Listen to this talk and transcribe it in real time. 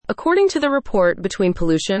According to the report, between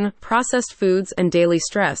pollution, processed foods, and daily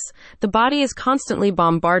stress, the body is constantly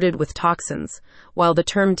bombarded with toxins. While the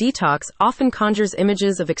term detox often conjures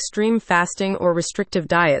images of extreme fasting or restrictive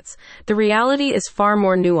diets, the reality is far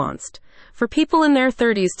more nuanced. For people in their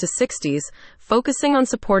 30s to 60s, focusing on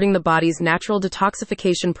supporting the body's natural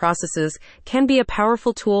detoxification processes can be a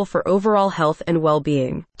powerful tool for overall health and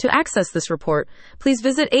well-being. To access this report, please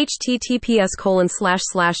visit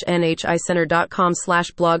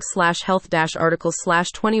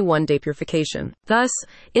https://nhicenter.com/blog/health-articles/21-day purification. Thus,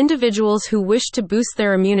 individuals who wish to boost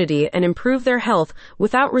their immunity and improve their health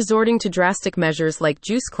without resorting to drastic measures like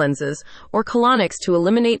juice cleanses or colonics to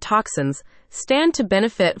eliminate toxins stand to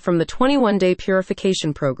benefit from the 21-day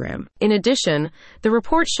purification program. In addition, the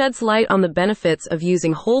report sheds light on the benefits of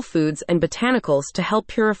using whole foods and botanicals to help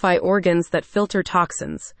purify organs that filter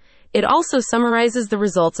toxins. It also summarizes the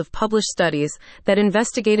results of published studies that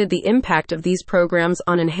investigated the impact of these programs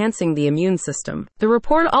on enhancing the immune system. The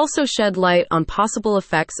report also shed light on possible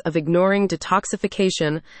effects of ignoring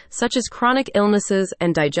detoxification, such as chronic illnesses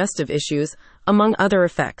and digestive issues, among other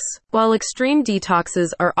effects. While extreme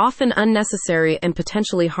detoxes are often unnecessary and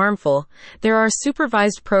potentially harmful, there are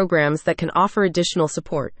supervised programs that can offer additional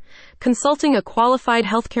support. Consulting a qualified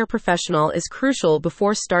healthcare professional is crucial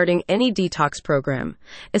before starting any detox program,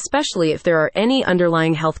 especially if there are any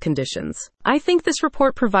underlying health conditions. I think this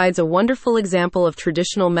report provides a wonderful example of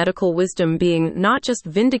traditional medical wisdom being not just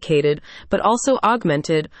vindicated, but also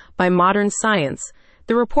augmented by modern science.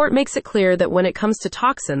 The report makes it clear that when it comes to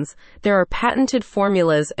toxins, there are patented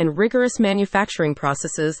formulas and rigorous manufacturing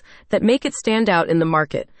processes that make it stand out in the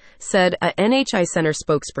market, said a NHI Center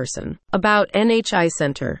spokesperson. About NHI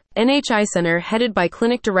Center. NHI Center, headed by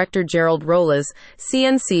Clinic Director Gerald Rolas,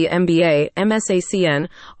 CNC MBA, MSACN,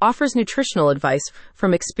 offers nutritional advice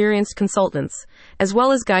from experienced consultants, as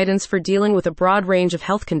well as guidance for dealing with a broad range of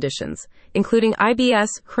health conditions, including IBS,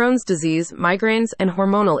 Crohn's disease, migraines, and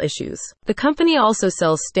hormonal issues. The company also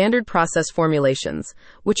sells standard process formulations,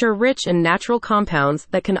 which are rich in natural compounds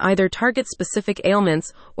that can either target specific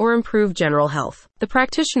ailments or improve general health. The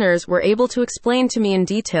practitioners were able to explain to me in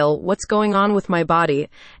detail what's going on with my body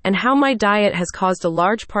and how my diet has caused a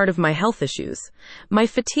large part of my health issues. My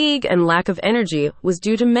fatigue and lack of energy was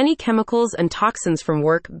due to many chemicals and toxins from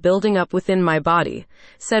work building up within my body,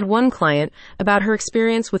 said one client about her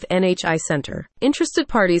experience with NHI Center. Interested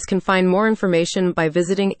parties can find more information by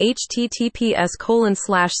visiting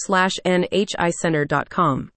https://nhicenter.com.